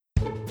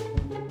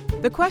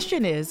The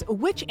question is,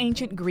 which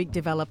ancient Greek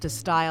developed a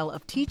style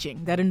of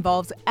teaching that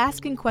involves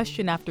asking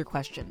question after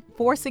question,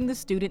 forcing the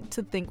student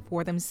to think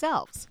for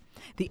themselves?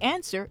 The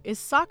answer is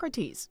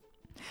Socrates.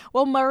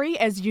 Well, Murray,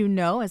 as you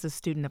know, as a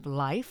student of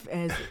life,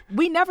 as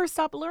we never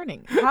stop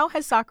learning. How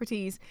has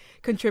Socrates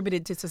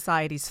contributed to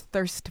society's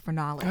thirst for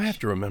knowledge? I have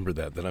to remember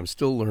that I'm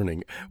still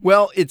learning.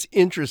 Well, it's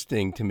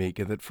interesting,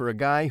 Tamika, that for a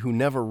guy who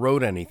never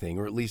wrote anything,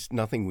 or at least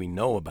nothing we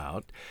know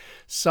about,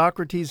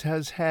 Socrates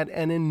has had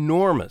an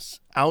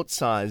enormous,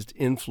 outsized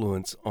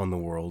influence on the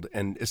world,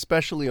 and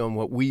especially on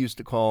what we used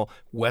to call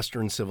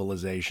Western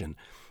civilization.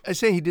 I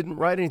say he didn't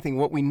write anything.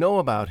 What we know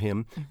about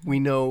him, we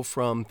know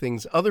from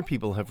things other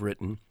people have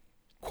written,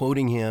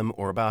 quoting him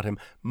or about him,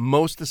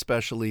 most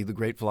especially the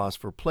great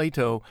philosopher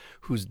Plato,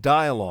 whose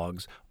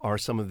dialogues are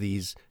some of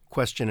these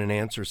question and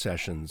answer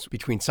sessions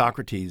between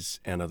Socrates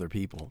and other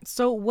people.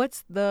 So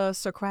what's the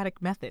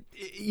Socratic Method?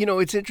 You know,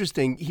 it's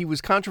interesting. He was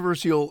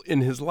controversial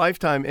in his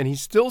lifetime, and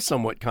he's still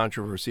somewhat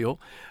controversial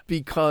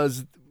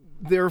because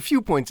there are a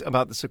few points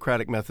about the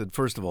Socratic Method,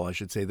 first of all, I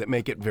should say, that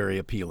make it very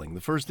appealing.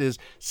 The first is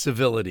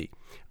civility.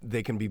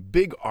 They can be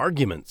big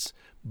arguments,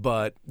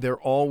 but they're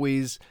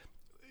always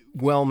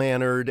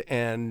well-mannered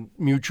and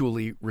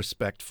mutually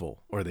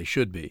respectful, or they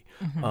should be.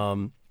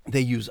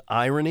 They use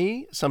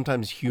irony,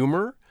 sometimes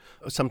humor.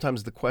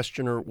 Sometimes the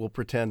questioner will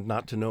pretend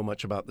not to know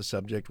much about the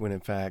subject when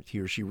in fact he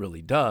or she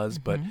really does,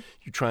 but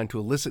you're trying to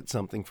elicit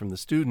something from the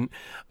student.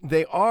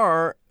 They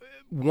are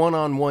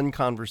one-on-one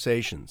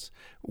conversations,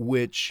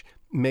 which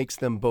makes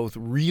them both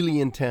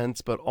really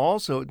intense, but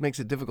also it makes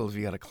it difficult if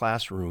you got a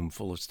classroom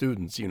full of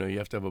students. You know, you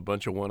have to have a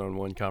bunch of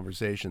one-on-one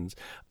conversations.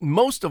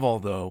 Most of all,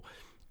 though,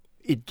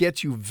 it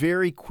gets you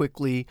very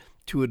quickly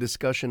to a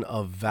discussion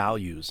of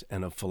values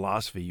and of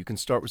philosophy. You can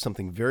start with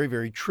something very,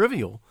 very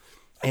trivial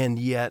and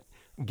yet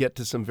get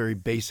to some very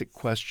basic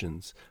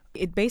questions.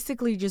 It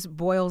basically just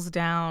boils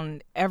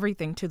down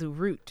everything to the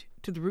root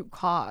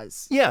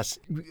cause. Yes,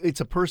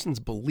 it's a person's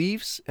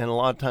beliefs, and a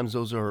lot of times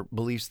those are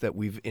beliefs that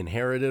we've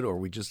inherited or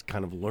we just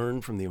kind of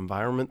learn from the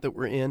environment that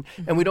we're in,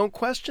 and we don't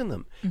question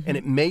them. And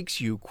it makes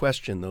you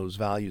question those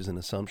values and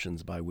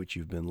assumptions by which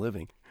you've been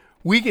living.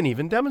 We can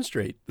even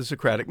demonstrate the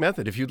Socratic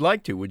Method if you'd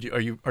like to. Would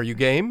you? Are you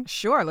game?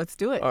 Sure, let's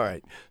do it. All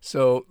right.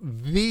 So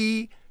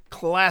the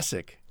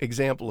classic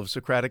example of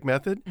Socratic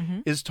Method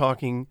is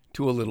talking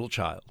to a little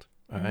child.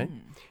 All right.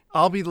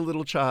 I'll be the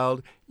little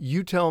child.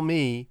 You tell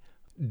me,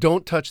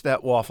 don't touch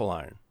that waffle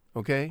iron.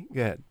 Okay?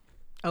 Go ahead.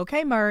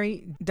 Okay,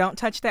 Murray, don't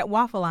touch that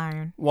waffle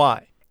iron.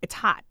 Why? It's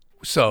hot.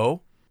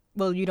 So?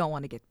 Well, you don't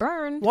want to get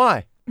burned.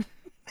 Why?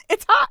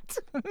 It's hot.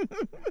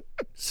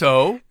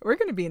 So? We're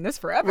going to be in this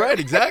forever. Right,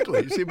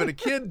 exactly. See, but a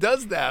kid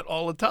does that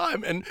all the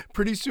time, and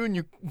pretty soon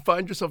you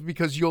find yourself,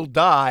 because you'll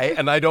die,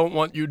 and I don't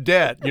want you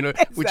dead, you know,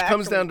 Exactly. Which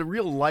comes down to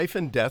real life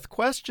and death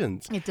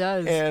questions. It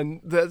does.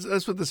 And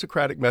that's what the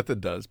Socratic Method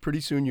does.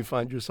 Pretty soon you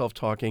find yourself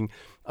talking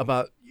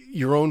about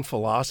your own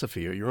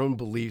philosophy or your own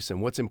beliefs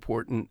and what's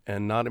important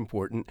and not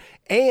important,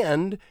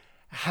 and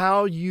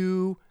how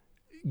you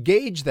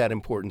gauge that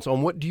importance.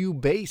 On what do you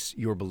base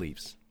your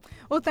beliefs?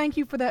 Well, thank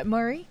you for that,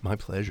 Murray. My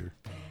pleasure.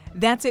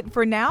 That's it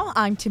for now.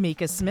 I'm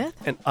Tamika Smith.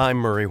 And I'm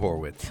Murray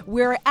Horwitz.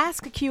 We're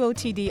Ask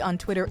QOTD on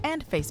Twitter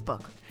and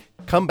Facebook.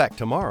 Come back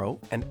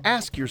tomorrow and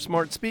ask your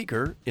smart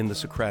speaker in the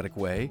Socratic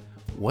way,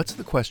 what's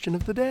the question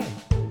of the day?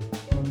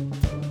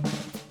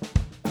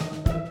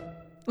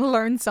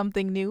 Learn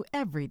something new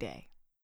every day.